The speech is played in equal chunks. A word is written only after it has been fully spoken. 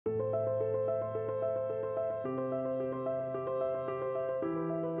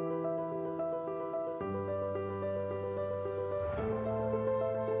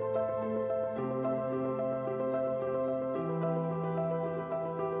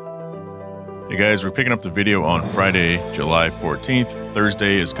Hey guys, we're picking up the video on Friday, July 14th.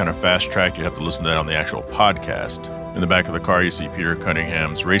 Thursday is kind of fast-tracked. You have to listen to that on the actual podcast. In the back of the car, you see Peter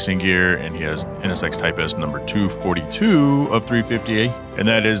Cunningham's racing gear, and he has NSX Type S number 242 of 350, and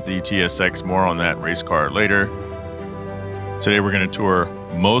that is the TSX. More on that race car later. Today we're going to tour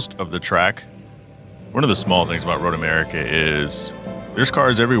most of the track. One of the small things about Road America is there's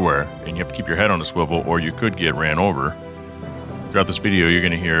cars everywhere, and you have to keep your head on a swivel, or you could get ran over. Throughout this video, you're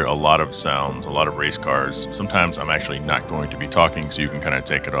going to hear a lot of sounds, a lot of race cars. Sometimes I'm actually not going to be talking, so you can kind of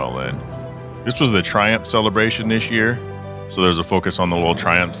take it all in. This was the Triumph celebration this year, so there's a focus on the little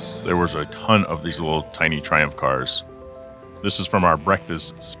Triumphs. There was a ton of these little tiny Triumph cars. This is from our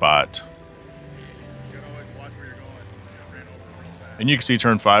breakfast spot. And you can see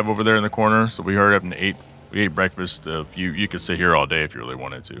turn 5 over there in the corner, so we hurried up and we ate breakfast. You could sit here all day if you really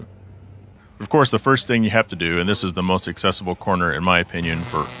wanted to. Of course, the first thing you have to do, and this is the most accessible corner in my opinion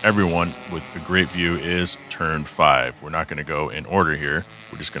for everyone with a great view, is turn 5. We're not going to go in order here.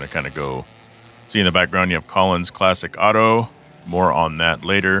 We're just going to kind of go. See in the background you have Collins Classic Auto. More on that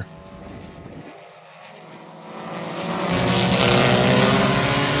later.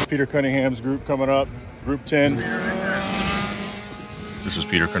 Peter Cunningham's group coming up, group 10. This is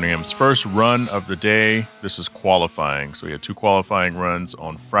Peter Cunningham's first run of the day. This is qualifying. So we had 2 qualifying runs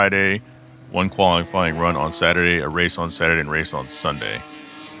on Friday. 1 qualifying run on Saturday, a race on Saturday, and a race on Sunday.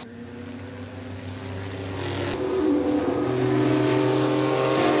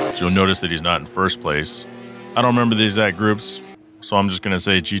 So you'll notice that he's not in first place. I don't remember the exact groups, so I'm just going to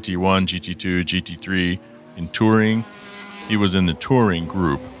say GT1, GT2, GT3 in touring. He was in the touring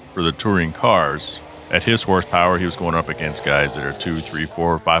group for the touring cars. At his horsepower, he was going up against guys that are 2, 3,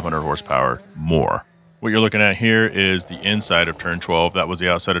 4, 500 horsepower more. What you're looking at here is the inside of turn 12. That was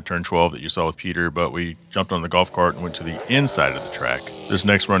the outside of turn 12 that you saw with Peter, but we jumped on the golf cart and went to the inside of the track. This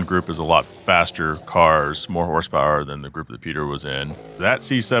next run group is a lot faster cars, more horsepower than the group that Peter was in. That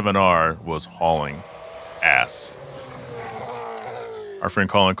C7R was hauling ass. Our friend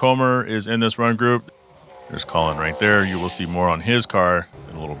Colin Comer is in this run group. There's Colin right there. You will see more on his car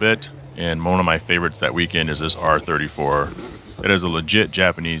in a little bit. And one of my favorites that weekend is this R34. It is a legit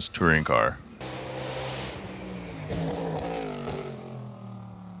Japanese touring car.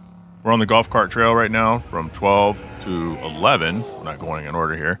 We're on the golf cart trail right now from 12 to 11. We're not going in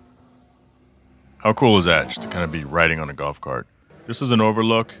order here. How cool is that, just to kind of be riding on a golf cart? This is an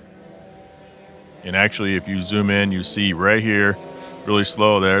overlook. And actually, if you zoom in, you see right here, really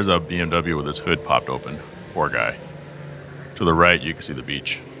slow, there's a BMW with its hood popped open. Poor guy. To the right, you can see the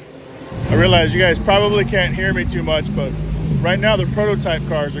beach. I realize you guys probably can't hear me too much, but right now the prototype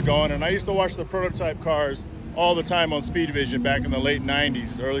cars are going, and I used to watch the prototype cars all the time on Speed Vision back in the late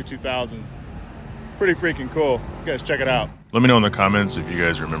 90s, early 2000s. Pretty freaking cool. You guys check it out. Let me know in the comments if you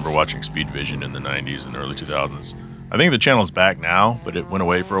guys remember watching Speed Vision in the 90s and early 2000s. I think the channel's back now, but it went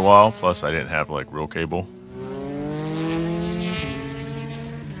away for a while. Plus, I didn't have like real cable.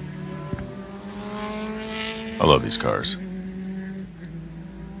 I love these cars.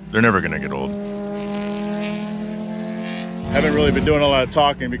 They're never gonna get old. Haven't really been doing a lot of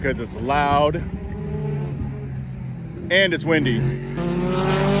talking because it's loud and it's windy. Yeah.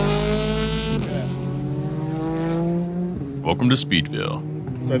 Welcome to Speedville.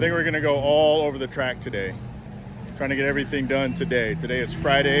 So I think we're gonna go all over the track today. Trying to get everything done today. Today is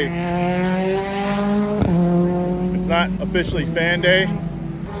Friday. It's not officially fan day.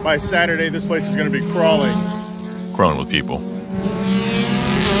 By Saturday, this place is gonna be crawling. Crawling with people.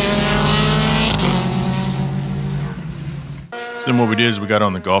 So then what we did is we got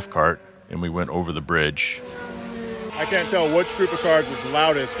on the golf cart and we went over the bridge. I can't tell which group of cars is the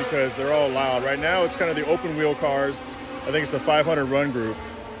loudest because they're all loud. Right now, it's kind of the open wheel cars. I think it's the 500 run group.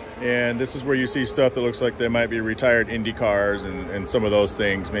 And this is where you see stuff that looks like they might be retired Indy cars and some of those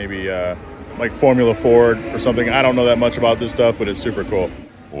things, maybe like Formula Ford or something. I don't know that much about this stuff, but it's super cool.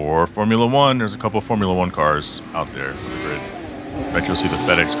 Or Formula One. There's a couple of Formula One cars out there on the grid. I bet you'll see the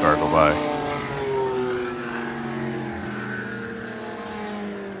FedEx car go by.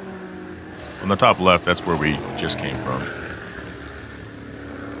 On the top left, that's where we just came from.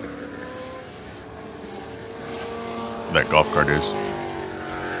 That golf cart is.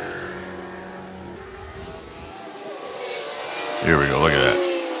 Here we go, look at that.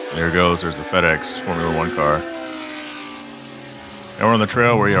 There it goes, there's the FedEx Formula One car. Now we're on the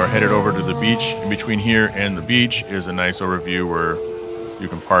trail where we are headed over to the beach. In between here and the beach is a nice overview where you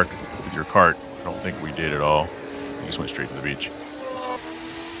can park with your cart. I don't think we did at all. We just went straight to the beach.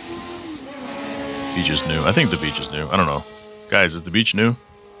 Beach is new. I think the beach is new. I don't know. Guys, is the beach new?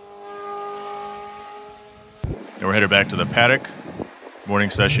 Now we're headed back to the paddock. Morning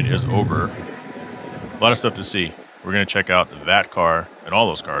session is over. A lot of stuff to see. We're going to check out that car and all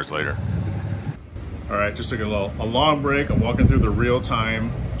those cars later. All right, just took a long break. I'm walking through the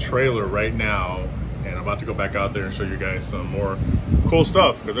real-time trailer right now, and I'm about to go back out there and show you guys some more cool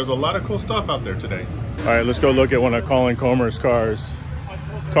stuff, because there's a lot of cool stuff out there today. All right, let's go look at one of Colin Comer's cars.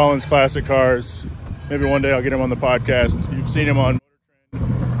 Colin's classic cars. Maybe one day I'll get him on the podcast. You've seen him on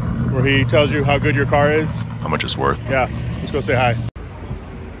where he tells you how good your car is. How much it's worth. Yeah, let's go say hi.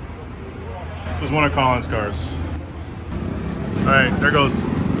 This is one of Colin's cars. All right, there goes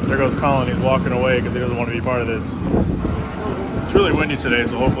Colin. He's walking away because he doesn't want to be part of this. It's really windy today,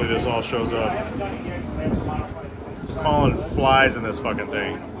 so hopefully this all shows up. Colin flies in this fucking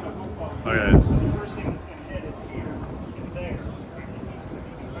thing. Look at it.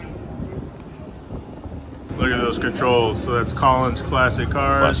 Look at those controls. So that's Colin's classic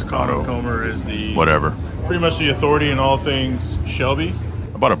car. Classic auto. Colin Comer is the whatever. Pretty much the authority in all things Shelby.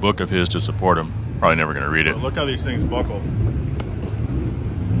 I bought a book of his to support him. Probably never going to read it. Look how these things buckle.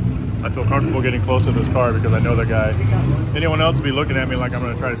 I feel comfortable getting close to this car because I know the guy. Anyone else would be looking at me like I'm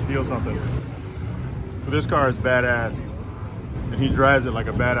going to try to steal something. But this car is badass. And he drives it like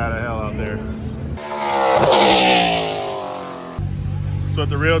a bat out of hell out there. So at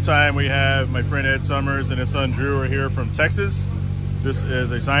the real time, we have my friend Ed Summers and his son Drew are here from Texas. This is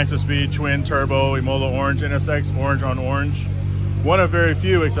a Science of Speed twin turbo Imola Orange NSX, orange on orange. One of very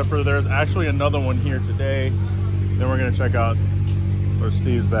few, except for there's actually another one here today. Then we're gonna check out where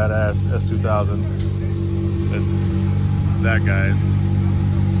Steve's badass S2000. It's that guy's.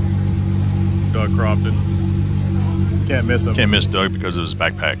 Doug Crofton. Can't miss him. Can't miss Doug because of his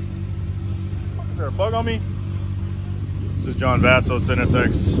backpack. Is there a bug on me? This is John Vasso's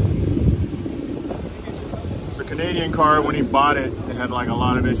NSX. It's a Canadian car. When he bought it, it had like a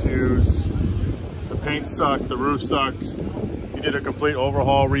lot of issues. The paint sucked, the roof sucked. He did a complete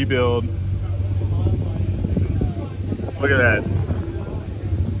overhaul, rebuild. Look at that.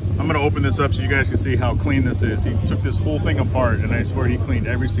 I'm gonna open this up so you guys can see how clean this is. He took this whole thing apart, and I swear he cleaned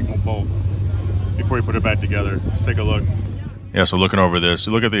every single bolt before he put it back together. Let's take a look. Yeah, so looking over this,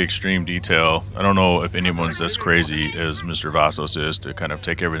 you look at the extreme detail. I don't know if anyone's as crazy as Mr. Vassos is to kind of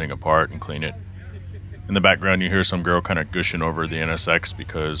take everything apart and clean it. In the background, you hear some girl kind of gushing over the NSX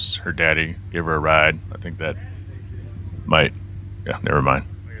because her daddy gave her a ride. I think that might, yeah, never mind.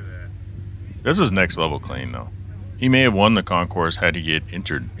 Look at that. This is next level clean, though. He may have won the concourse had he get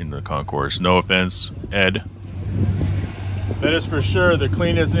entered in the concourse. No offense, Ed. That is for sure the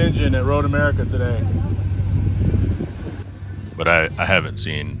cleanest engine at Road America today. But I haven't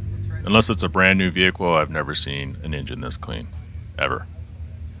seen, unless it's a brand new vehicle, I've never seen an engine this clean, ever.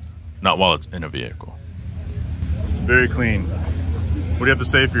 Not while it's in a vehicle. Very clean. What do you have to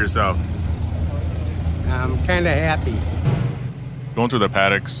say for yourself? I'm kind of happy. Going through the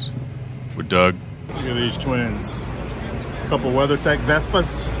paddocks with Doug. Look at these twins. A couple WeatherTech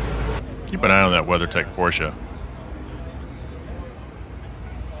Vespas. Keep an eye on that WeatherTech Porsche.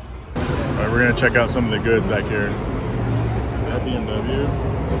 All right, we're gonna check out some of the goods back here. That BMW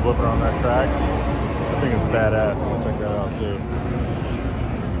was whipping on that track. I think it's badass. I'm gonna check that out too.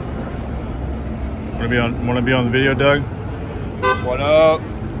 Wanna be on the video, Doug? What up?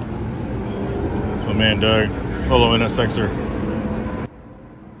 That's my man Doug. Fellow NSXer.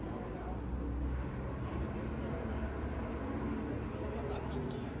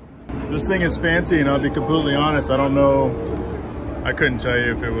 This thing is fancy, and I'll be completely honest, I don't know. I couldn't tell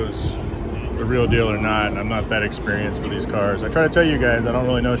you if it was the real deal or not, and I'm not that experienced with these cars. I try to tell you guys I don't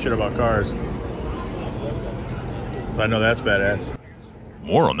really know shit about cars, but I know that's badass.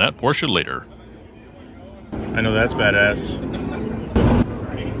 More on that Porsche later. I know that's badass.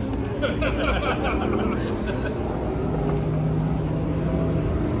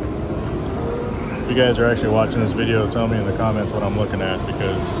 If you guys are actually watching this video, tell me in the comments what I'm looking at,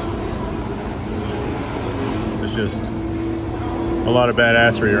 because there's just a lot of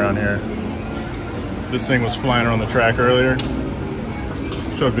badassery around here. This thing was flying around the track earlier.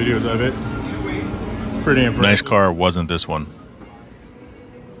 Showed videos of it. Pretty impressive. Nice car wasn't this one.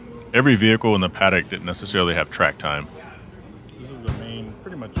 Every vehicle in the paddock didn't necessarily have track time. This is the main,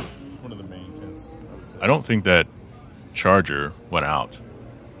 pretty much one of the main tints, I would say. I don't think that Charger went out.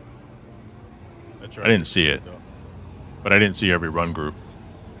 I didn't see it, but I didn't see every run group.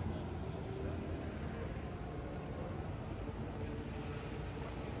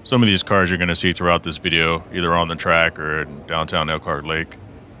 Some of these cars you're going to see throughout this video, either on the track or in downtown Elkhart Lake.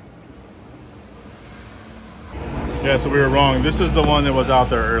 Yeah, so we were wrong. This is the one that was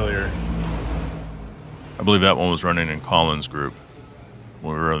out there earlier. I believe that one was running in Colin's group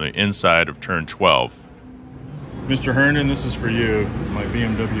when we were on the inside of turn 12. Mr. Herndon, this is for you, my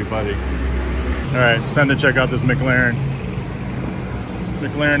BMW buddy. All right, it's time to check out this McLaren. It's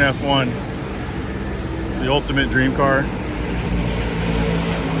McLaren F1, the ultimate dream car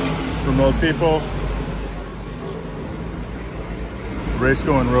for most people. Race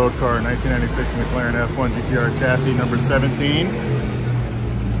going road car, 1996 McLaren F1 GTR chassis number 17.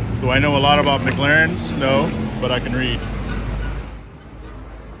 Do I know a lot about McLarens? No, but I can read.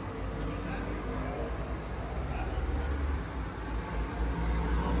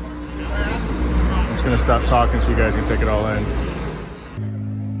 I'm just gonna stop talking so you guys can take it all in.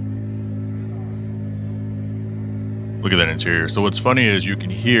 Look at that interior. So what's funny is you can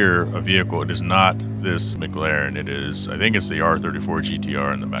hear a vehicle. It is not this McLaren. It is, I think it's the R34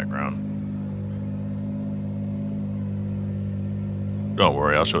 GTR in the background. Don't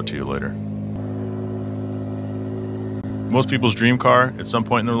worry, I'll show it to you later. Most people's dream car at some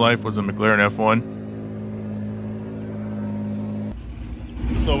point in their life was a McLaren F1.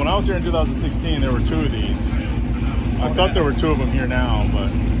 So when I was here in 2016, there were 2 of these. I thought there were 2 of them here now,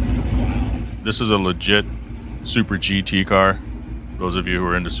 but... This is a legit Super GT car. Those of you who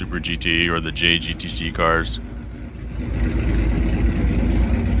are into Super GT or the Jhae GTC cars.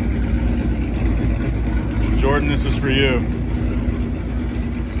 Jordan, this is for you.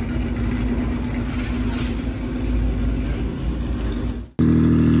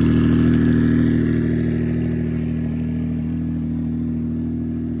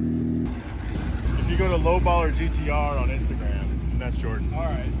 If you go to Lowballer GTR on Instagram, that's Jordan. All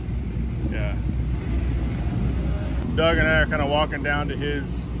right. Yeah. Doug and I are kind of walking down to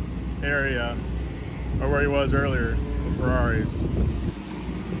his area, or where he was earlier, the Ferraris.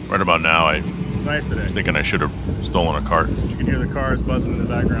 Right about now, It's nice today. I was thinking I should have stolen a cart. You can hear the cars buzzing in the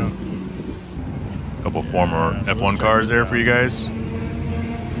background. A couple former so F1 cars there for you guys.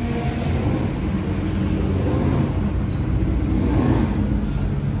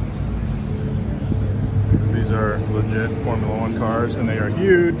 So these are legit Formula 1 cars, and they are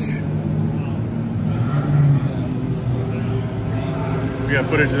huge. We got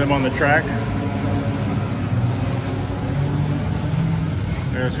footage of them on the track.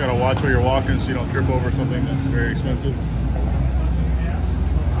 You just gotta watch where you're walking so you don't trip over something that's very expensive.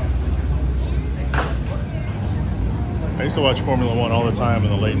 I used to watch Formula 1 all the time in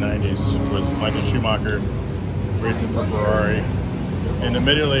the late 90s with Michael Schumacher racing for Ferrari. And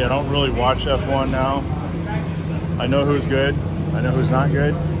admittedly, I don't really watch F1 now. I know who's good, I know who's not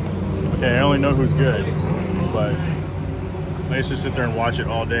good. Okay, I only know who's good, but I used to sit there and watch it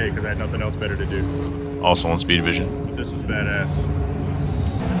all day because I had nothing else better to do. Also on Speed Vision. But this is badass.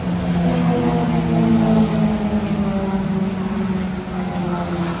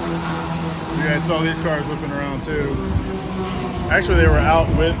 You guys saw these cars whipping around too. Actually, they were out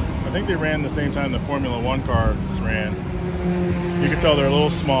with, I think they ran the same time the Formula 1 cars ran. You can tell they're a little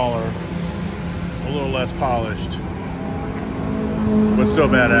smaller, a little less polished, but still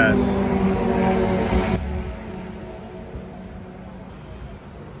badass.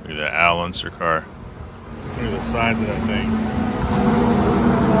 Look at that Al Unser car. Look at the size of that thing.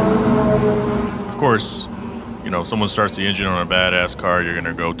 Of course, you know, if someone starts the engine on a badass car, you're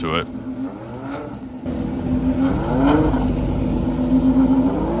gonna go to it.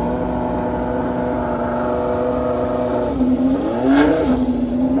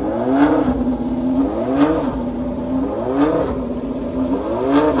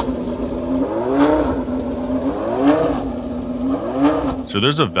 So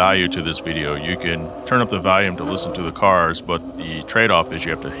there's a value to this video. You can turn up the volume to listen to the cars, but the trade-off is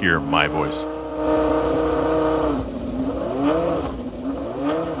you have to hear my voice.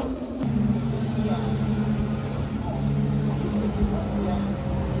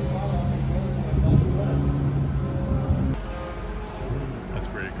 That's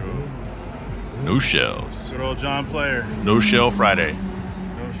pretty cool. No shells. Good old John Player. No shell Friday.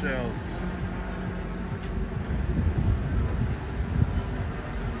 No shells.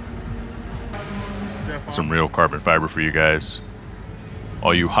 Some real carbon fiber for you guys.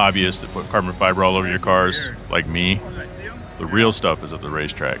 All you hobbyists that put carbon fiber all over your cars, like me. The real stuff is at the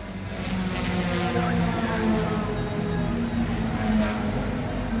racetrack.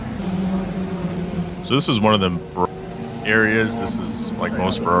 So this is one of them areas. This is like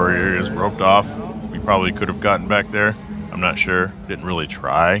most Ferrari areas, roped off. We probably could have gotten back there. I'm not sure. Didn't really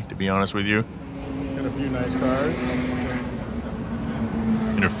try, to be honest with you. Got a few nice cars.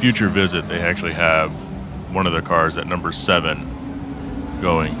 In a future visit, they actually have one of the cars at number 7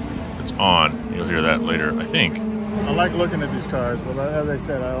 going. It's on. You'll hear that later, I think. I like looking at these cars, but as I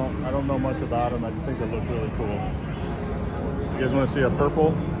said, I don't know much about them. I just think they look really cool. You guys want to see a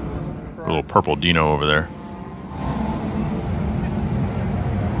purple? A little purple Dino over there.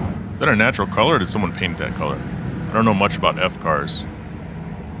 that a natural color or did someone paint that color? I don't know much about F cars.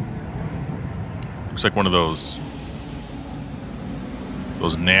 Looks like one of those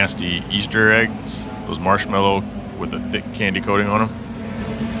nasty Easter eggs, those marshmallow with a thick candy coating on them.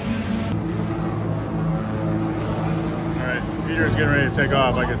 All right, Peter's getting ready to take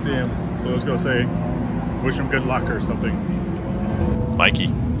off. I can see him. So let's go say, wish him good luck or something.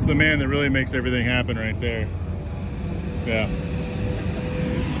 Mikey. It's the man that really makes everything happen right there. Yeah.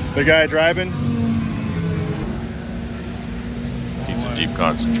 The guy driving. Needs a deep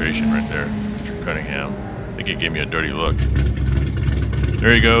concentration right there, Mr. Cunningham. I think he gave me a dirty look.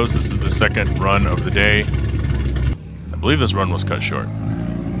 There he goes. This is the second run of the day. I believe this run was cut short.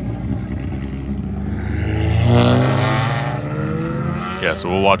 Yeah, so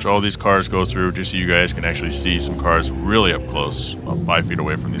we'll watch all these cars go through just so you guys can actually see some cars really up close, about 5 feet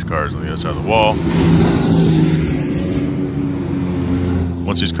away from these cars on the other side of the wall.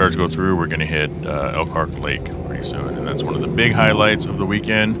 Once these cars go through, we're going to hit Elkhart Lake pretty soon, and that's one of the big highlights of the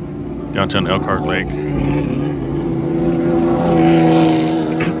weekend, downtown Elkhart Lake.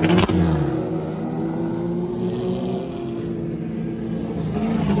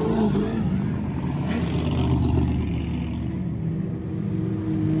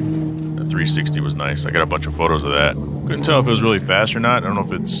 That 360 was nice. I got a bunch of photos of that. Couldn't tell if it was really fast or not. I don't know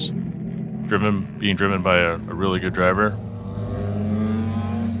if it's being driven by a really good driver.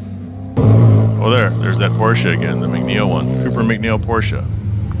 Oh, there's that Porsche again, the McNeil one. Cooper McNeil Porsche.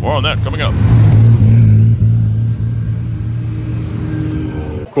 More on that coming up.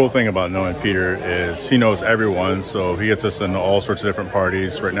 The cool thing about knowing Peter is he knows everyone, so he gets us into all sorts of different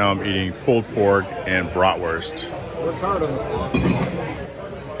parties. Right now I'm eating pulled pork and bratwurst.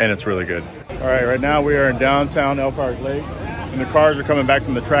 And it's really good. All right, right now we are in downtown Elkhart Lake, and the cars are coming back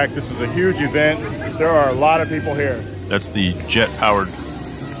from the track. This is a huge event. There are a lot of people here. That's the jet-powered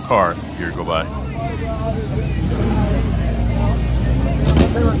car here go by.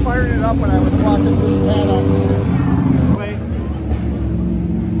 They were firing it up when I was walking through the paddock. Wait.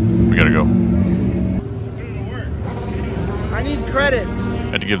 We gotta go. I need credit.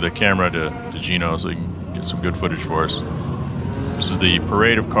 Had to give the camera to Gino so he can get some good footage for us. This is the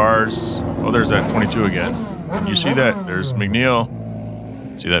parade of cars. Oh, there's that 22 again. You see that? There's McNeil.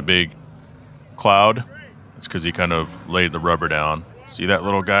 See that big cloud? It's because he kind of laid the rubber down. See that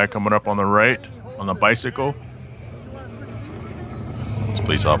little guy coming up on the right on the bicycle? It's a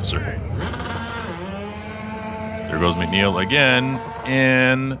police officer. There goes McNeil again,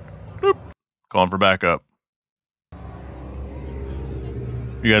 and boop, calling for backup.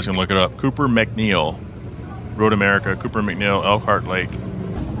 You guys can look it up. Cooper McNeil, Road America, Cooper McNeil, Elkhart Lake,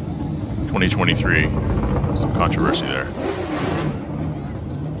 2023. Some controversy there.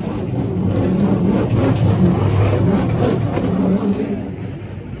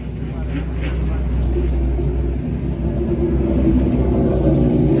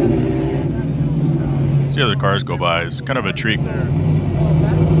 See other cars go by. It's kind of a treat.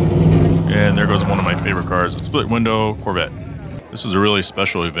 And there goes one of my favorite cars, a split window Corvette. This is a really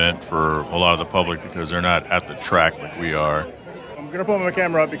special event for a lot of the public because they're not at the track like we are. I'm gonna put my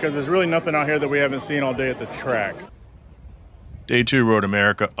camera up because there's really nothing out here that we haven't seen all day at the track. Day 2 Road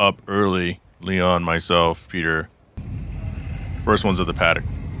America up early. Leon, myself, Peter. First one's at the paddock.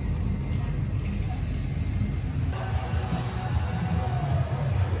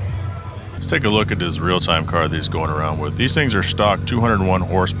 Let's take a look at this real-time car that he's going around with. These things are stock 201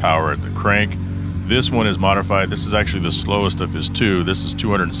 horsepower at the crank. This one is modified. This is actually the slowest of his two. This is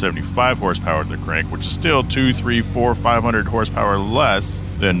 275 horsepower at the crank, which is still 200, 300, 400, 500 horsepower less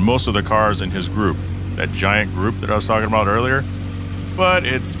than most of the cars in his group. That giant group that I was talking about earlier. But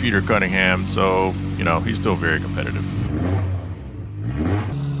it's Peter Cunningham, so, you know, he's still very competitive.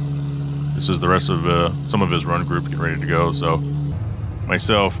 This is the rest of some of his run group getting ready to go, so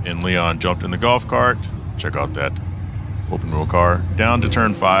myself and Leon jumped in the golf cart. Check out that open wheel car. Down to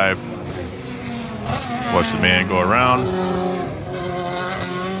turn 5. Watch the man go around.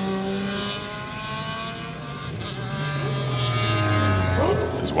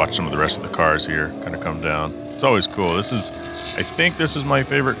 Just watch some of the rest of the cars here kind of come down. It's always cool. This is, I think this is my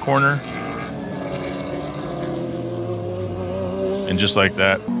favorite corner. And just like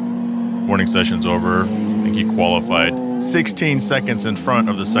that, morning session's over. I think he qualified 16 seconds in front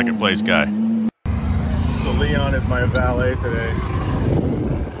of the second place guy. So Leon is my valet today.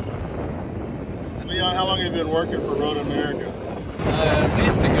 Leon, how long have you been working for Road America? At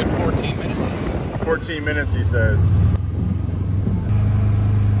least a good 14 minutes. 14 minutes, he says.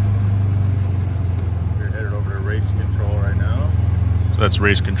 We're headed over to race control right now. So that's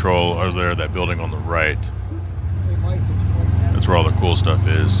race control over there, that building on the right. That's where all the cool stuff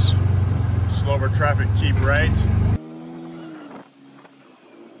is. slow over traffic, keep right.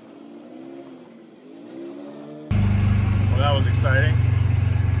 Well, that was exciting.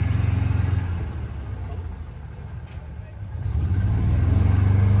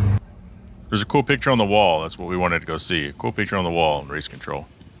 There's a cool picture on the wall. That's what we wanted to go see. A cool picture on the wall in race control.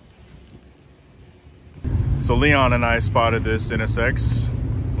 So Leon and I spotted this NSX.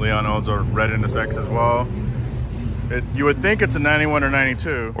 Leon owns a red NSX as well. You would think it's a 91 or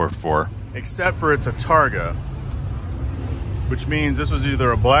 92. Or 4. Except for it's a Targa. Which means this was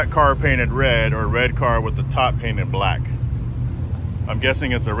either a black car painted red or a red car with the top painted black. I'm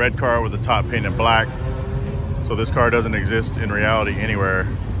guessing it's a red car with the top painted black. So this car doesn't exist in reality anywhere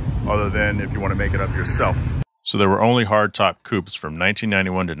other than if you want to make it up yourself. So there were only hardtop coupes from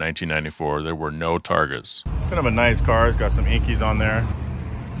 1991 to 1994. There were no Targas. Kind of a nice car. It's got some inkies on there.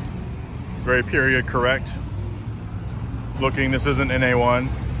 Very period correct looking. This isn't NA1.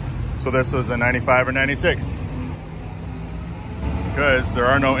 So this is a 95 or 96. Because there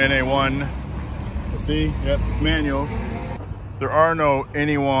are no NA1. See? Yep, it's manual. There are no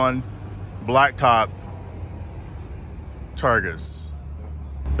NA1 blacktop Targas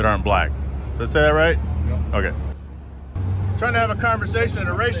that aren't black. Did I say that right? Yep. Okay. Trying to have a conversation at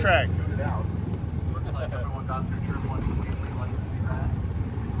a racetrack.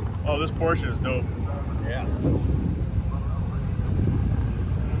 Oh, this Porsche is dope. Yeah.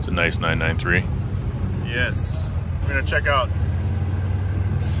 It's a nice 993. Yes. We're gonna check out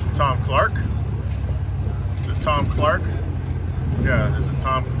Tom Clark. Is it Tom Clark? Yeah,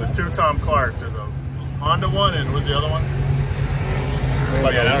 there's two Tom Clarks. There's a Honda one and what's the other one?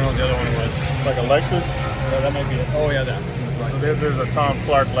 Like I don't know what the other one was. Like a Lexus? Yeah, that might be it. Oh yeah, that. So there's a Tom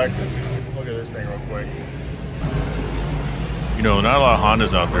Clark Lexus. Look at this thing real quick. You know, not a lot of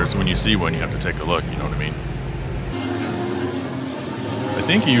Hondas out there, so when you see one, you have to take a look, you know what I mean? I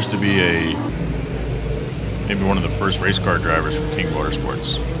think he used to be maybe one of the first race car drivers from King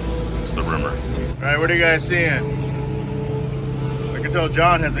Motorsports. That's the rumor. All right, what are you guys seeing? I can tell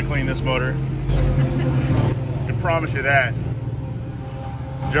John hasn't cleaned this motor. I can promise you that.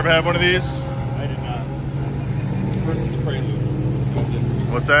 Did you ever have one of these? I did not. First is the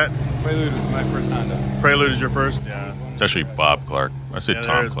Prelude. What's that? Prelude is my first Honda. Prelude is your first? Yeah. It's actually Bob Clark. I said Yeah,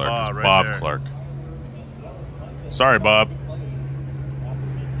 Tom there's Clark. Bob It's right Bob there. Clark. Sorry, Bob.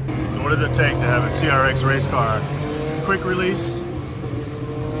 So what does it take to have a CRX race car? Quick release,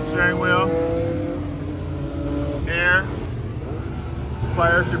 steering wheel, air,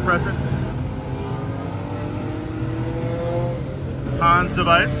 fire suppressant, Hans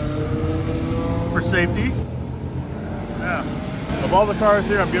device for safety. Yeah. Of all the cars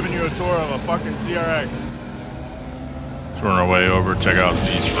here, I'm giving you a tour of a fucking CRX. Let's run our way over, check out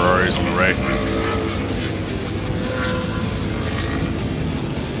these Ferraris on the right.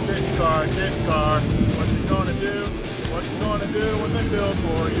 Kit car. What you gonna do? What you gonna do when they build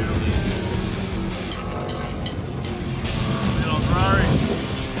for you? Little Ferrari.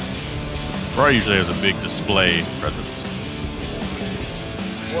 Ferrari usually has a big display presence.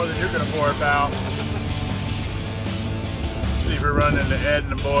 More than you can afford, pal. See if you're running into Ed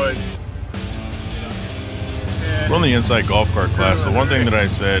and the boys. We're on the inside golf cart class. So one thing that I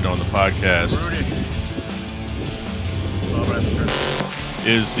said on the podcast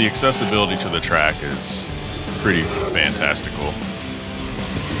is the accessibility to the track is pretty fantastical.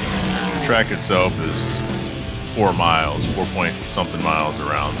 The track itself is 4 miles, 4-point-something miles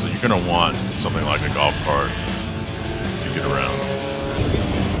around, so you're going to want something like a golf cart to get around.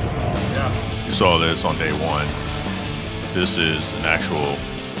 Yeah. You saw this on day 1. This is an actual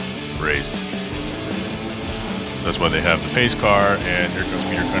race. That's why they have the pace car, and here comes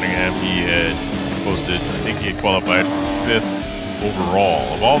Peter Cunningham. He had posted, I think he had qualified 5th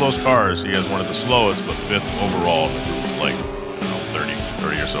overall. Of all those cars, he has one of the slowest, but 5th overall in the group of like, I don't know,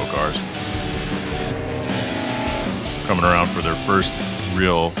 30 or so cars. Coming around for their first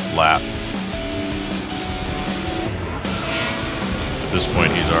real lap. At this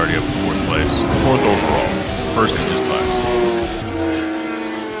point, he's already up in 4th place. 4th overall. First in his class.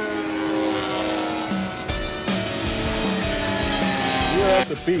 We're at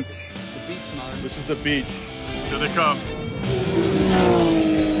the beach. The beach mine. This is the beach. Here they come.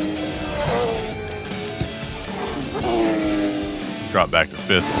 Drop back to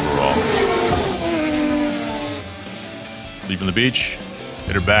 5th overall. Leaving the beach,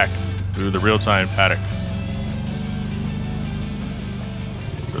 hit her back through the real-time paddock.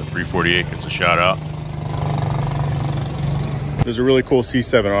 The 348 gets a shout out. There's a really cool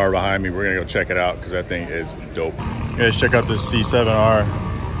C7R behind me. We're gonna go check it out because that thing is dope. You guys check out this C7R.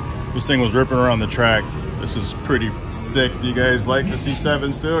 This thing was ripping around the track This is pretty sick. Do you guys like the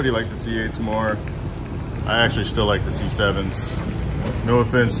C7s still, or do you like the C8s more? I actually still like the C7s. No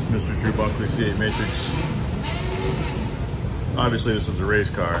offense, Mr. Drew Buckley, C8 Matrix. Obviously this is a race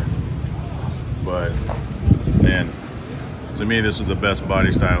car, but man, to me this is the best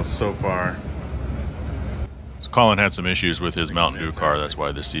body style so far. So Colin had some issues with his Mountain Dew car, that's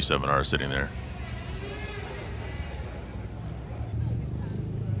why the C7R is sitting there.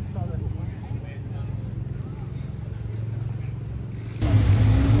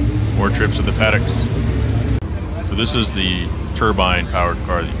 More trips to the paddocks. So this is the turbine-powered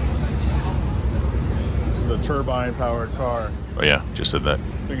car. This is a turbine-powered car. Oh yeah, just said that.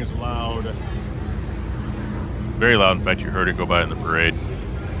 I think it's loud. Very loud. In fact, you heard it go by in the parade.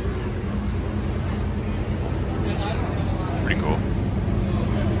 Pretty cool.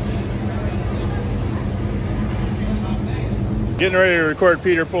 Getting ready to record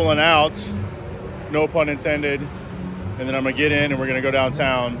Peter pulling out, no pun intended. And then I'm gonna get in and we're gonna go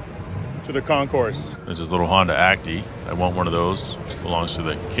downtown to the concourse. This is little Honda Acti. I want one of those. Belongs to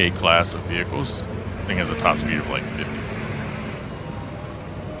the K class of vehicles. This thing has a top speed of like 50.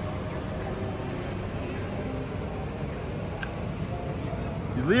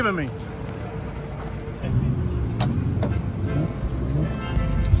 He's leaving me.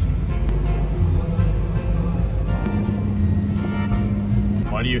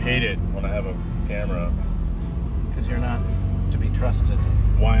 Why do you hate it when I have a camera? Because you're not to be trusted.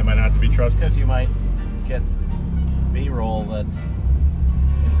 Why am I not to be trusted? Because you might get B-roll that's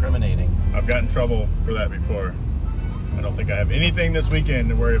incriminating. I've gotten in trouble for that before. I don't think I have anything this weekend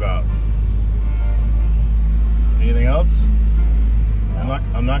to worry about. Anything else?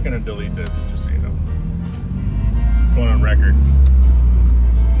 I'm not going to delete this, just so you know. It's going on record.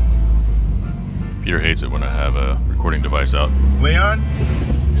 Peter hates it when I have a recording device out. Leon?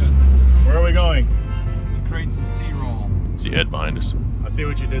 Yes. Where are we going? To create some C-roll. See Ed behind us. I see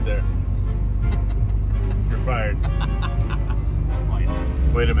what you did there. You're fired.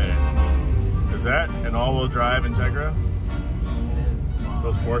 Wait a minute. Is that an all-wheel drive Integra? It is.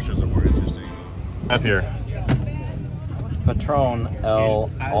 Those Porsches are more interesting. Up here. Patron El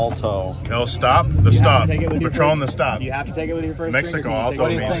Alto. No, stop. The stop. Patron, the stop. Do you have to take it with your first Mexico drink,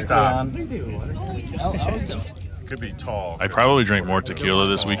 Alto means stop. Alto. Could be tall. I probably drank more tequila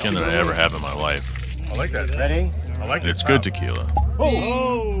this weekend than I ever have in my life. I like that. Ready? I like And it's good tequila.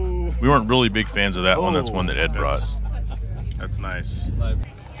 Oh! We weren't really big fans of that one. That's one that Ed brought. That's nice. All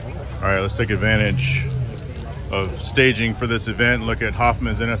right, let's take advantage of staging for this event. Look at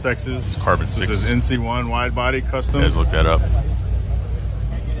Hoffman's NSXs. Carbon This 6. is NC1 wide body custom. You guys look that up.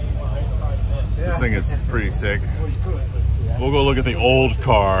 This thing is pretty sick. We'll go look at the old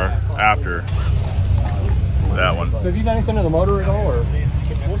car after that one. So have you done anything to the motor at all, or?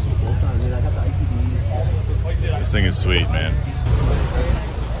 This thing is sweet, man.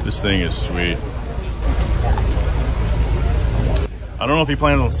 This thing is sweet. I don't know if he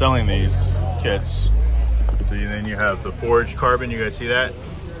plans on selling these kits. So then you have the forged carbon. You guys see that?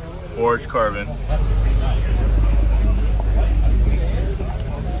 Forged carbon.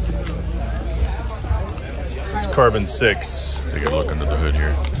 It's carbon 6. Take a look under the hood here.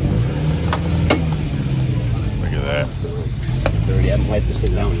 Look at that. They already haven't wiped this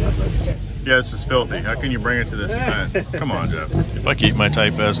thing down yet, but Yeah, this is filthy. How can you bring it to this event? Come on, Jeff. If I keep my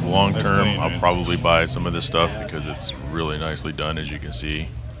Type S long That's term, clean, I'll man. probably buy some of this stuff because it's really nicely done, as you can see.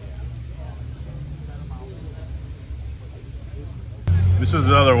 This is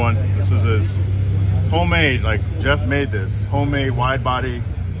the other one. This is his homemade, like Jeff made this. Homemade wide body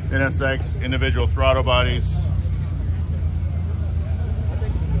NSX, individual throttle bodies.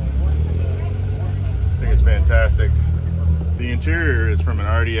 I think it's fantastic. The interior is from an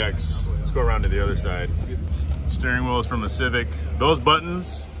RDX. Let's go around to the other side. Steering wheel is from a Civic. Those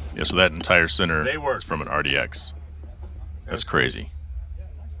buttons, Yeah, so that entire center They work. is from an RDX. That's crazy.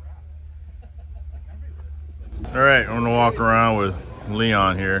 all right, I'm gonna walk around with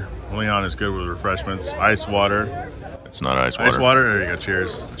Leon here. Leon is good with refreshments. Ice water. It's not ice water. Ice water, there you go,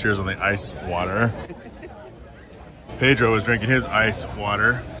 cheers. Cheers on the ice water. Pedro is drinking his ice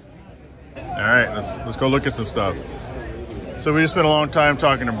water. All right, let's go look at some stuff. So we just spent a long time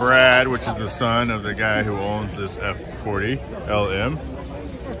talking to Brad, which is the son of the guy who owns this F40 LM.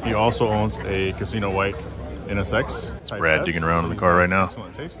 He also owns a Casino White NSX. It's Brad digging around in the car right now.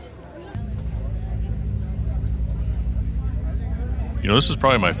 Excellent taste. You know, this is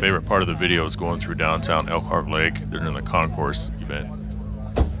probably my favorite part of the video is going through downtown Elkhart Lake during the concourse event.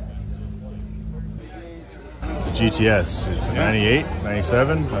 It's a GTS. It's a 98,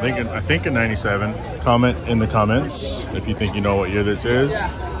 97. I think a 97. Comment in the comments if you think you know what year this is.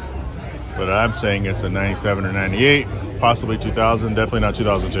 but I'm saying it's a 97 or 98, possibly 2000, definitely not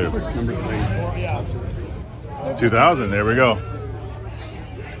 2002. Number 3. 2000, there we go.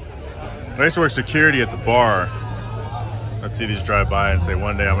 I used to work security at the bar. I'd see these drive by and say,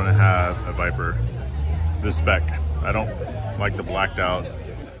 one day I'm gonna have a Viper this spec. I don't like the blacked out. It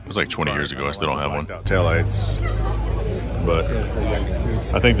was like 20 years ago. I still don't have one. Taillights, but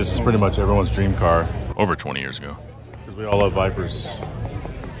I think this is pretty much everyone's dream car. Over 20 years ago. Because we all love Vipers.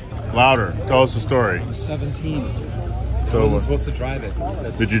 Louder, tell us the story. I was 17. So, I wasn't supposed to drive it. He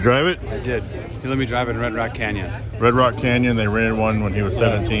said, did you drive it? I did. He let me drive it in Red Rock Canyon. Red Rock Canyon, they rented one when he was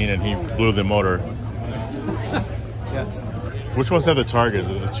 17 and he blew the motor. Yes. Which ones have the Target? Is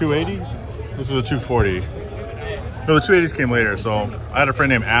it the 280? This is a 240. No, the 280s came later. So I had a friend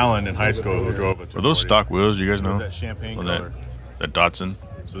named Alan in high school who drove a 240. Are those stock wheels? You guys know? That champagne on color. that Datsun.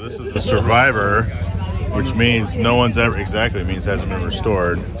 So this is the Survivor, which means no one's ever, exactly, it means it hasn't been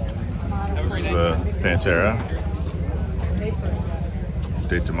restored. This is the Pantera.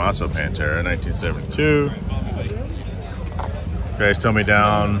 De Tomaso Pantera, 1972. Guys, tell me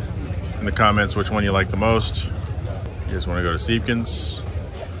down in the comments which one you like the most. You guys want to go to Siebken's?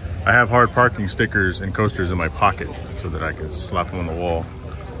 I have hard parking stickers and coasters in my pocket so that I can slap them on the wall.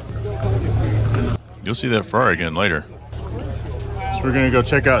 You'll see that Ferrari again later. So we're gonna go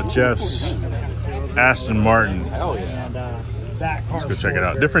check out Jeff's Aston Martin. Hell yeah. Let's go check it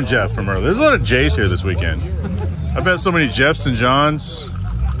out. Different Jeff from earlier. There's a lot of J's here this weekend. I've met so many Jeffs and Johns.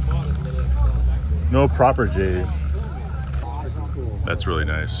 No proper J's. That's really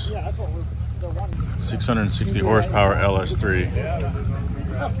nice. 660 horsepower LS3.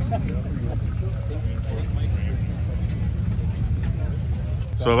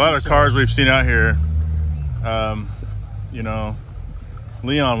 So a lot of cars we've seen out here, you know,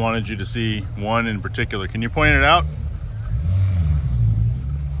 Leon wanted you to see one in particular. Can you point it out?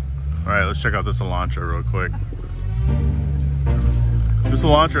 All right, let's check out this Elantra real quick. This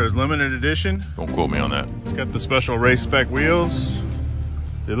Elantra is limited edition. Don't quote me on that. It's got the special race spec wheels.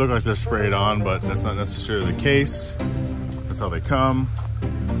 They look like they're sprayed on, but that's not necessarily the case. That's how they come.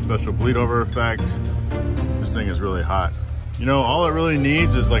 Special bleed over effect. This thing is really hot. You know, all it really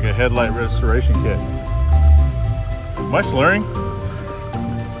needs is like a headlight restoration kit. Am I slurring? Am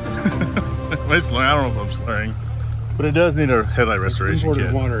I slurring? I don't know if I'm slurring. But it does need a headlight restoration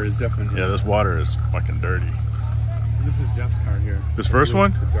Imported kit. water is definitely. Yeah, this water is fucking dirty. So this is Jeff's car here. This first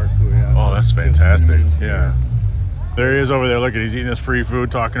one? The dark blue, yeah. Oh, that's Jeff's fantastic. interior. Yeah. There he is over there. Look at, he's eating his free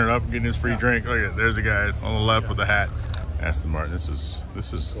food, talking it up, getting his free drink. Look at, there's a guy on the left with the hat. Aston Martin, this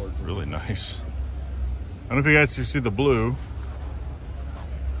is really nice. I don't know if you guys can see the blue.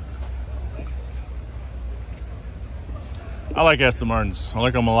 I like Aston Martins. I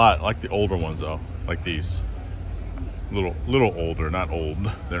like them a lot. I like the older ones though, like these. Little older, not old.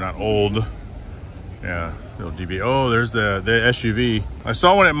 They're not old. Yeah, little DB. Oh, there's the SUV. I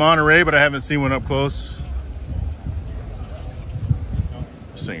saw one at Monterey, but I haven't seen one up close.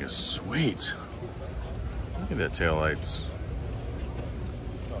 This thing is sweet. Look at that taillights.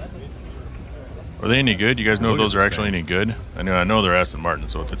 Are they any good? You guys know if Look at those are this actually thing. any good? I know they're Aston Martin,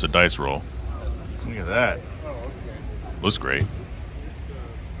 so it's a dice roll. Look at that. Looks great.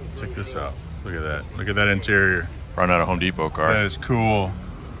 Check this out. Look at that. Look at that interior. Probably not a Home Depot car. That is cool.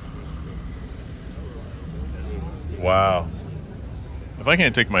 Wow. If I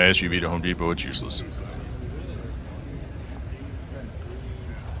can't take my SUV to Home Depot, it's useless.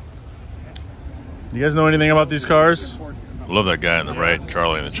 You guys know anything about these cars? I love that guy on the right,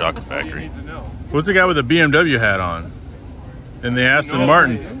 Charlie in the chocolate factory. What's the guy with the BMW hat on? In the Aston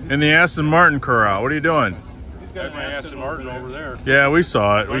Martin. In the Aston Martin corral. What are you doing? He's got my Aston Martin over there. Yeah, we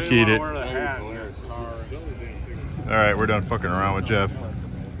saw it. We Why do you keyed wanna it. wear the hat? All right, we're done fucking around with Jeff.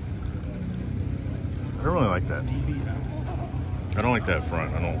 I don't really like that. I don't like that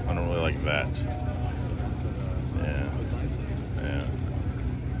front. I don't really like that. Yeah. Yeah.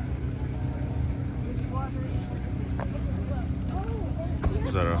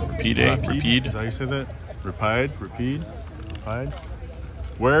 Is that a Repeat, eh? Repeat. Is that how you say that? Repeat?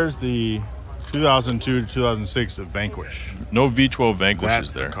 Where's the 2002 to 2006 Vanquish? No V12 Vanquish That's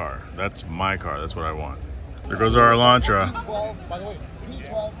is the there. car. That's my car. That's what I want. There goes our Elantra.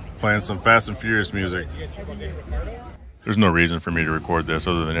 Playing some Fast and Furious music. There's no reason for me to record this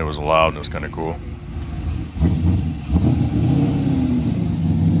other than it was loud and it was kind of cool.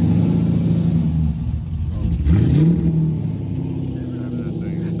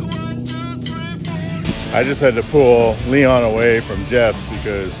 I just had to pull Leon away from Jeff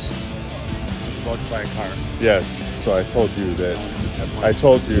because, He's about to buy a car. yes, so I told you that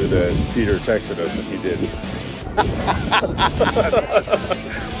Peter texted us and he didn't.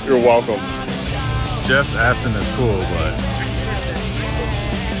 You're welcome. Jeff's Aston is cool, but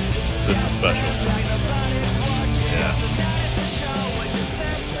this is special. Yeah.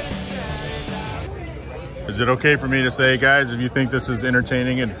 Is it okay for me to say, guys, if you think this is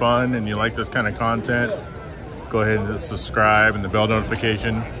entertaining and fun and you like this kind of content, go ahead and subscribe and the bell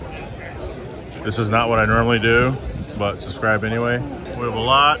notification. This is not what I normally do, but subscribe anyway. We have a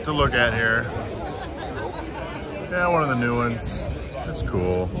lot to look at here. Yeah, one of the new ones. It's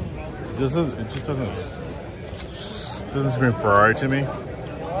cool. It just doesn't scream Ferrari to me.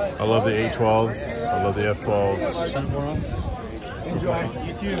 I love the A12s. I love the F12s.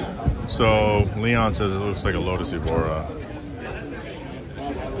 So Leon says it looks like a Lotus Evora.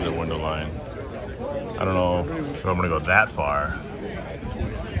 The window line. I don't know if I'm gonna go that far.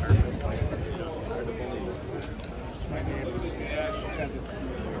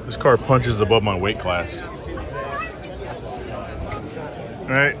 This car punches above my weight class.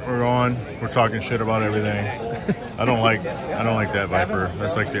 All right, we're going. We're talking shit about everything. I don't like that Viper.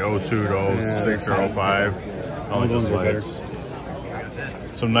 That's like the 02 to 06 or 05. I don't like those lights.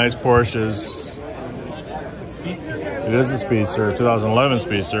 Some nice Porsches. It's a Speedster. It is a Speedster, 2011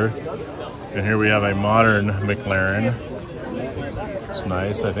 Speedster. And here we have a modern McLaren. It's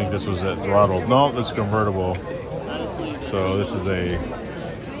nice. I think this was at throttle. No, this is convertible. So this is a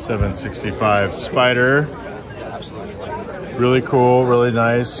 765 Spider. Really cool, really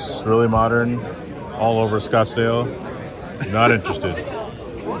nice, really modern. All over Scottsdale. Not interested.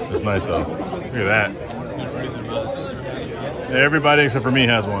 It's nice though. Look at that. Everybody except for me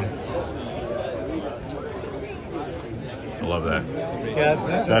has one. I love that. Yeah,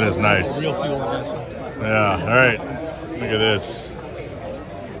 That is nice. Yeah, all right. Look at this.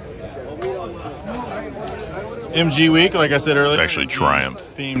 It's MG week, like I said earlier. It's actually Triumph.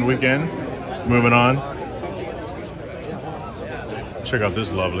 Themed weekend. Moving on. Check out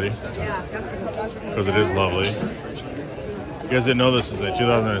this lovely. Because it is lovely. You guys didn't know this is a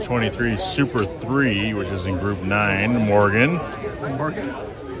 2023 Super 3, which is in Group 9, Morgan. Morgan?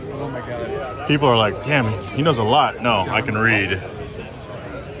 Oh my God. People are like, damn, he knows a lot. No, I can read.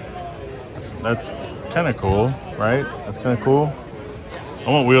 That's kind of cool, right? That's kind of cool. I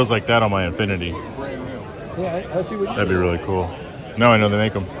want wheels like that on my Infiniti. Yeah, I see what That'd be really cool. Now I know they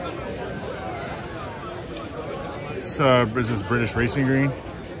make them. This is British Racing Green.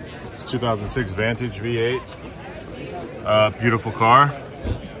 It's 2006 Vantage V8. Beautiful car.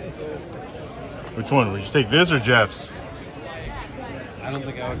 Which one? Would you take this or Jeff's? I don't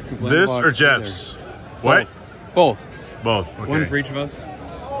think I would. This or Jeff's? What? Both. Both. Okay. One for each of us.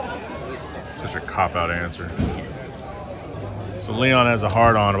 Such a cop-out answer. So Leon has a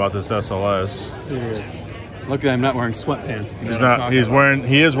hard-on about this SLS. Serious. Look at him not wearing sweatpants. He's not. He is wearing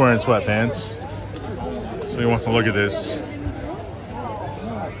sweatpants. So he wants to look at this.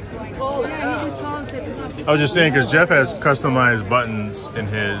 I was just saying because Jeff has customized buttons in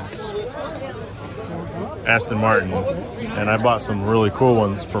his Aston Martin, and I bought some really cool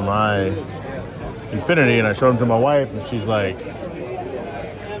ones for my Infiniti, and I showed them to my wife, and she's like,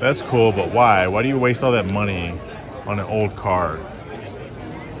 "That's cool, but why? Why do you waste all that money on an old car?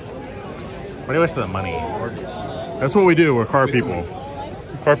 Why do you waste that money?" That's what we do. We're car people.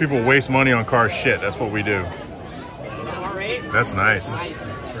 Car people waste money on car shit. That's what we do. That's nice.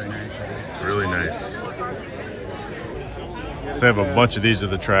 Very nice. It's really nice. So I have a bunch of these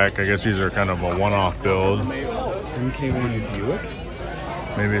at the track. I guess these are kind of a one-off build. MK1 Buick?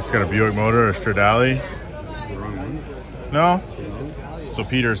 Maybe it's got a Buick motor or a Stradale. This is the wrong one. No? So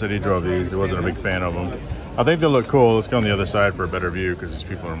Peter said he drove these. He wasn't a big fan of them. I think they look cool. Let's go on the other side for a better view because these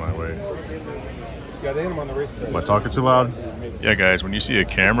people are in my way. Yeah, they had them on the race. Am I talking too loud? Yeah, guys, when you see a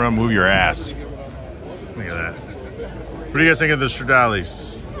camera, move your ass. Look at that. What do you guys think of the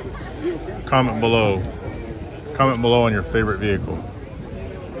Stradales? Comment below. Comment below on your favorite vehicle.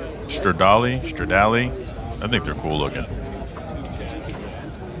 Stradale. I think they're cool looking.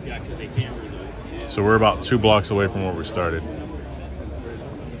 So we're about 2 blocks away from where we started.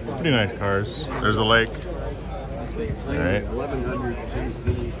 Pretty nice cars. There's a lake. All right. 1100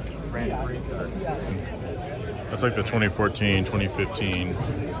 Tennessee Grand Prix car. That's like the 2014, 2015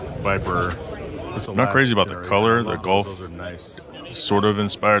 Viper. I'm not crazy about the color. The Golf Those are nice. sort of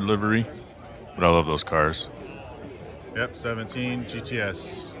inspired livery, but I love those cars. Yep, 17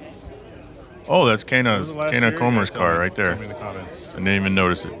 GTS. Oh, that's Was it last year? Comer's Yeah, car right there. Tell me in the comments. I didn't even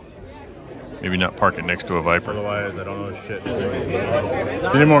notice it. Maybe not park it next to a Viper. Otherwise, I don't know shit. Is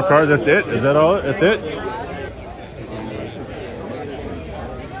there any more cars? That's it? Is that all? That's it?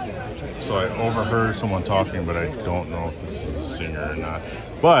 So I overheard someone talking, but I don't know if this is a singer or not.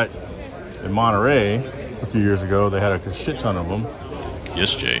 But in Monterey, a few years ago. They had a shit ton of them.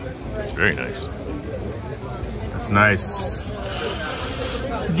 Yes, Jay. It's very nice. It's nice.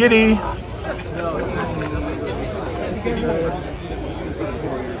 Giddy.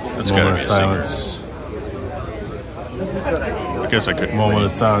 That's gotta be a silence. I guess I could. Moment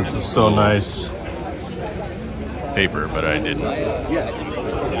of silence is so nice. Paper, but I didn't.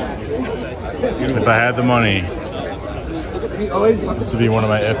 If I had the money, this would be one of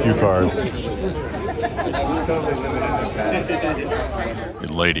my FU cars. Hey,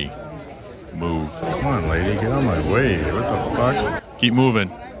 lady, move. Come on, lady, get on my way. What the fuck? Keep moving.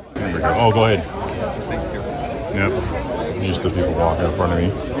 There we go. Oh, go ahead. Thank you. Yep. Just the people walking in front of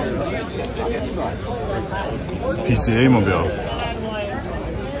me. It's a PCA mobile.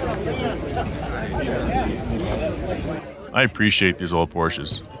 I appreciate these old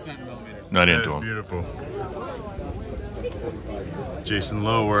Porsches. Not into them. Beautiful. Jason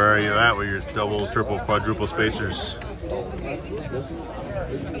Lowe, where are you at with your double, triple, quadruple spacers?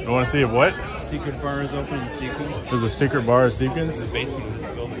 You want to see what? Secret bar is open in Sequence. There's a secret bar at Sequence? In the basement of this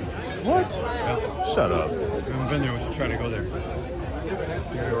building. What? Yeah. Shut up. We haven't been there, we should try to go there.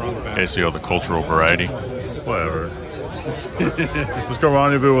 Okay, see all the cultural variety? Whatever. Let's go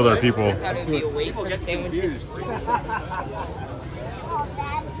rendezvous with our people.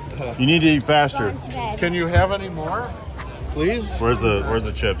 You need to eat faster. Can you have any more, please? Where's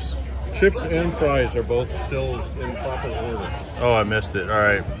the chips? Chips and fries are both still in proper order. Oh, I missed it. All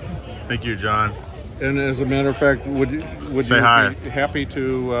right. Thank you, John. And as a matter of fact, would you Say hi. be happy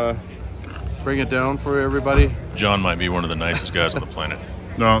to bring it down for everybody? John might be one of the nicest guys on the planet.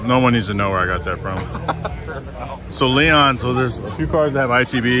 No one needs to know where I got that from. So Leon, there's a few cars that have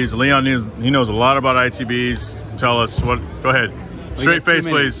ITBs. Leon, he knows a lot about ITBs. Tell us what. Go ahead. Straight face,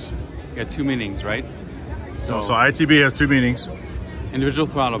 please. You got two meanings, right? So ITB has two meanings. Individual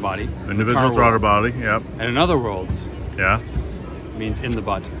throttle body. Individual throttle body, yep. And in other worlds, yeah, means in the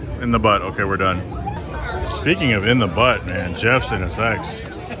butt. In the butt. Okay, we're done. Speaking of in the butt, man, Jeff's in a sex.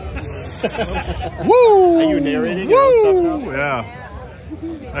 Woo! Are you narrating? Woo! Yeah.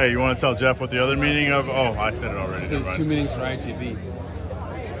 Hey, you want to tell Jeff what the other meaning of? Oh, I said it already. There's two meanings for ITB.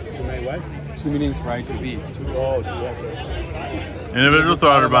 What? Two meanings for ITB. Oh, Individual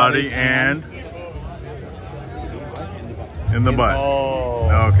throttle body and in the butt.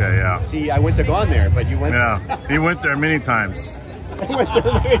 Oh. Okay, yeah. See, I wouldn't have gone there, but you went. Yeah, he went there many times. I went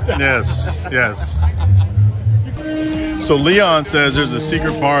there many times. Yes. So Leon says there's a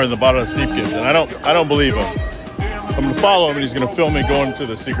secret bar in the bottom of Seepkins, and I don't believe him. I'm gonna follow him, and he's gonna film me going to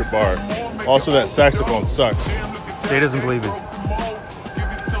the secret bar. Also, that saxophone sucks. Jay doesn't believe it.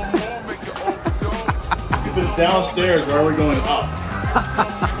 If it's downstairs, why are we going up?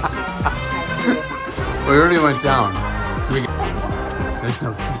 We already went down. There's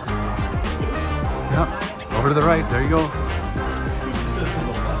no secret. Yep. Over to the right. There you go.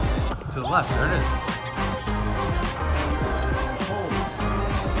 To the left. There it is.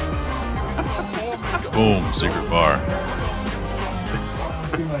 Boom, secret bar.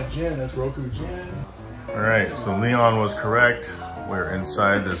 See my gin, that's Roku gin. All right, so Leon was correct. We're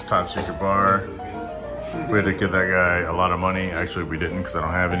inside this top secret bar. We had to give that guy a lot of money. Actually, we didn't because I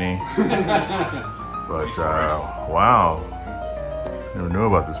don't have any. But wow, never knew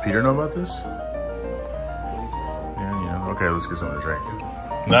about this. Peter know about this? Yeah, you know. Okay, let's get something to drink.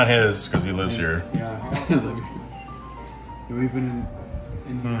 Not his, because he lives here. Yeah. We've been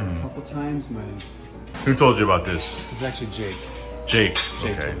in here a couple times. Who told you about this? It's actually Jake. Jake.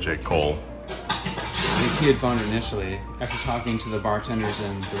 Okay, Jake Cole. I think he had found it initially after talking to the bartenders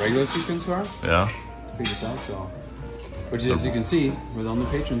in the regular Sequence bar. Yeah. To figure this out, so. Which, as you can see, we're the only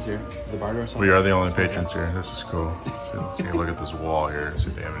patrons here. The bar door. We are the only patrons here. This is cool. So you can look at this wall here, see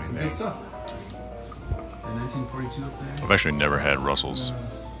if they have anything. Good stuff. And 1942 up there. I've actually never had Russell's.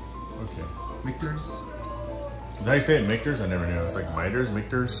 Okay. Michter's. Is that how you say it, Michter's? I never knew. It's like Miters,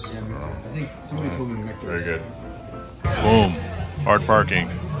 Michter's? Yeah, Michter. I think somebody told me Michter's. Very good. Boom. Hard parking.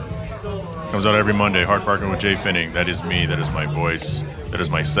 Comes out every Monday. Hard parking with Jhae Pfenning. That is me. That is my voice. That is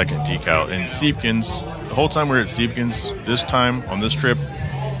my second decal. And Seepkins, the whole time we were at Seepkins, this time on this trip,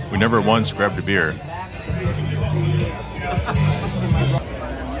 we never once grabbed a beer.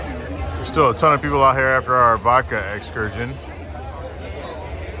 There's still a ton of people out here after our vodka excursion.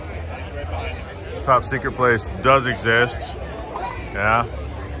 Top secret place does exist. Yeah.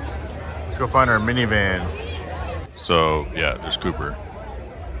 Let's go find our minivan. So, yeah, there's Cooper.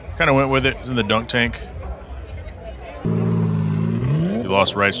 Kind of went with it. It's in the dunk tank. He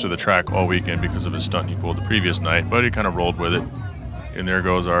lost rights to the track all weekend because of his stunt he pulled the previous night, but he kind of rolled with it. And there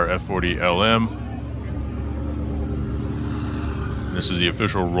goes our F40 LM. This is the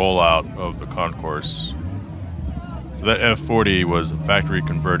official rollout of the concourse So that F40 was factory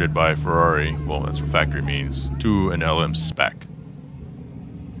converted by Ferrari, well, that's what factory means, to an LM spec.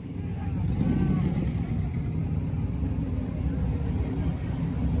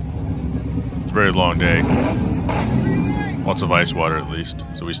 It's a very long day. Lots of ice water at least,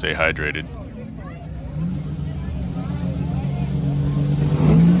 so we stay hydrated.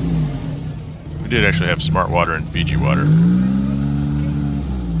 We did actually have smart water and Fiji water.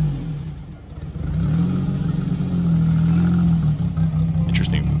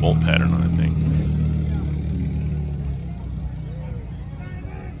 Interesting bolt pattern on that thing.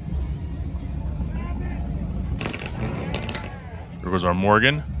 There goes our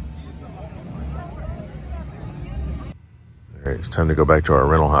Morgan. All right, it's time to go back to our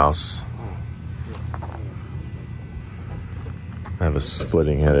rental house. I have a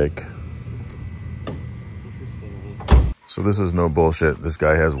splitting headache. So this is no bullshit. This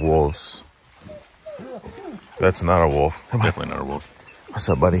guy has wolves. That's not a wolf. Definitely not a wolf. What's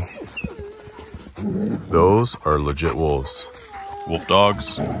up, buddy? Those are legit wolves. Wolf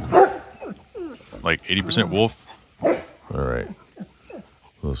dogs. Like 80% wolf. All right. A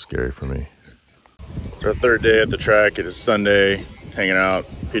little scary for me. It's our third day at the track. It is Sunday, hanging out.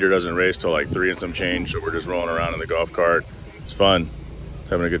 Peter doesn't race till like 3 and some change, so we're just rolling around in the golf cart. It's fun,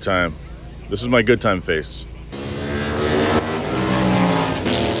 having a good time. This is my good time face.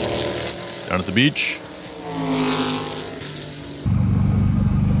 Down at the beach.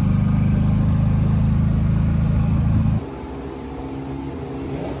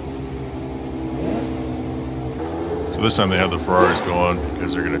 So this time they have the Ferraris going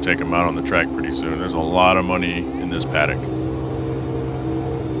because they're going to take them out on the track pretty soon. There's a lot of money in this paddock.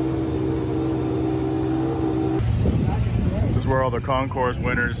 This is where all the concourse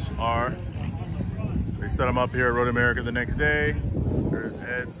winners are. They set them up here at Road America the next day. There's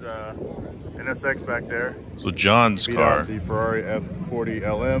Ed's NSX back there. So John's Beat car. out the Ferrari F40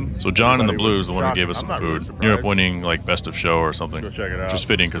 LM. So John in the Everybody blue was is the one who shocked. gave us some I'm not really food. surprised. Ended up winning like best of show or something. Let's go check it out. Just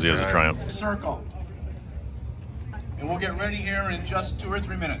fitting because he has a Triumph. Circle. And we'll get ready here in just 2 or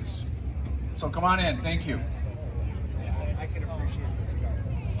 3 minutes. So come on in, thank you. I can appreciate this car.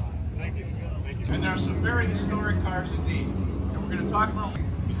 Thank you. And there are some very historic cars indeed. And we're going to talk about...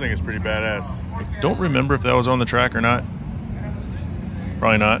 This thing is pretty badass. I don't remember if that was on the track or not.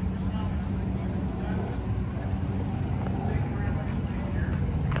 Probably not.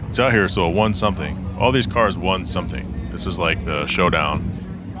 It's out here, so it won something. All these cars won something. This is like the showdown.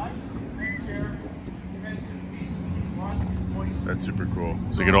 That's super cool.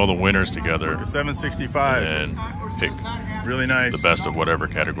 So you get all the winners together The 765. and pick Really nice. the best of whatever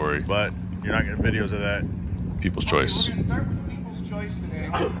category. But you're not getting videos of that. People's choice. We're going to start with People's Choice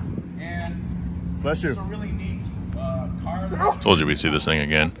today. And Bless you. it's a really neat car. Told you we'd see this thing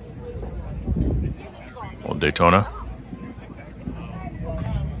again. Old Daytona.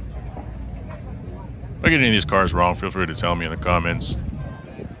 If I get any of these cars wrong, feel free to tell me in the comments.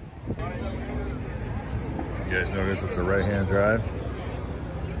 You guys notice it's a right-hand drive?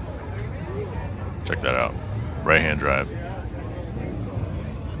 Check that out. Right-hand drive.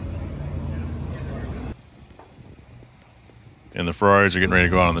 And the Ferraris are getting ready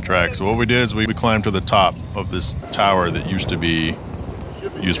to go out on the track. So what we did is we climbed to the top of this tower that used to be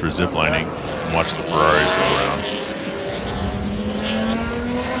used for zip lining and watched the Ferraris go around.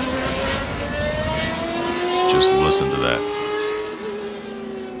 Just listen to that.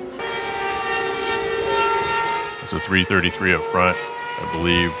 It's a 333 up front. I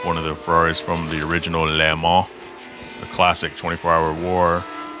believe one of the Ferraris from the original Le Mans, the classic 24-hour war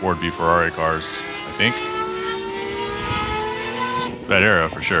Ford v Ferrari cars, I think. That era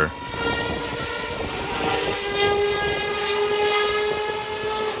for sure.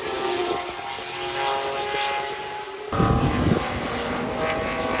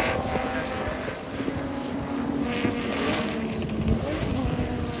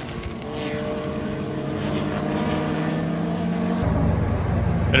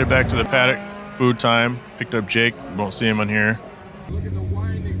 Headed back to the paddock, food time. Picked up Jake, won't see him on here. Look at the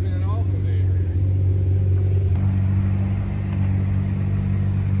winding that alternator.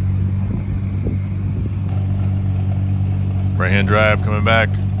 Right-hand drive coming back.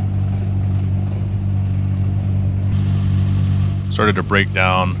 Started to break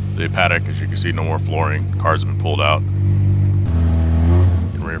down the paddock. As you can see, no more flooring. Cars have been pulled out.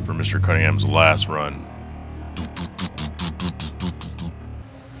 Getting ready for Mr. Cunningham's last run.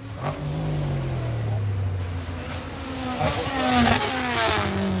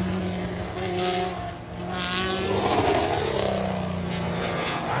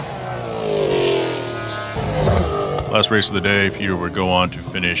 Last race of the day, Peter would go on to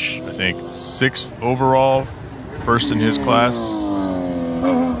finish, I think, 6th overall first in his class.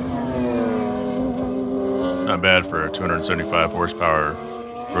 Not bad for a 275 horsepower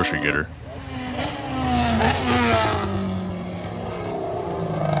grocery getter.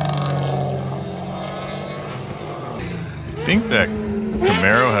 I think that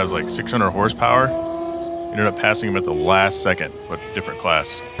Camaro has like 600 horsepower. Ended up passing him at the last second, but different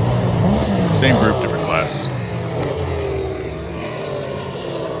class. Same group, different class.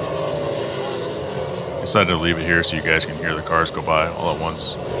 Decided to leave it here so you guys can hear the cars go by all at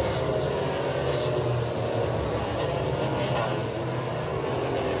once.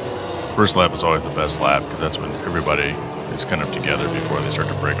 First lap is always the best lap because that's when everybody is kind of together before they start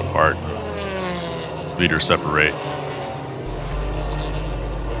to break apart. Leaders separate.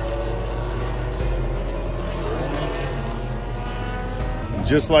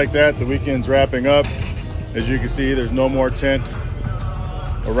 Just like that, the weekend's wrapping up. As you can see, there's no more tent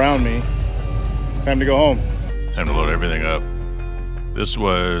around me. Time to go home. Time to load everything up. This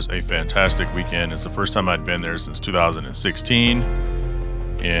was a fantastic weekend. It's the first time I'd been there since 2016.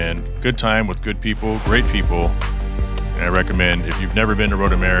 And good time with good people, great people. And I recommend, if you've never been to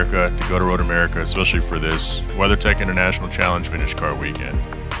Road America, to go to Road America, especially for this WeatherTech International Challenge Finish Car Weekend.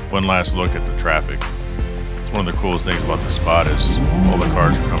 One last look at the traffic. One of the coolest things about this spot is all the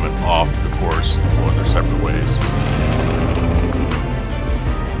cars are coming off the course and going their separate ways.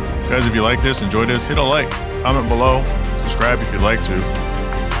 Guys, if you like this, enjoyed this, hit a like, comment below, subscribe if you'd like to.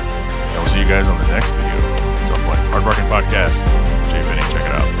 And we'll see you guys on the next video at some point. Hard Barking Podcast, Jhae Pfenning, check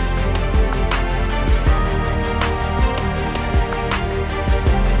it out.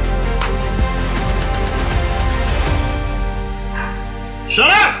 Shut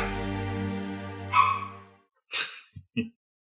up!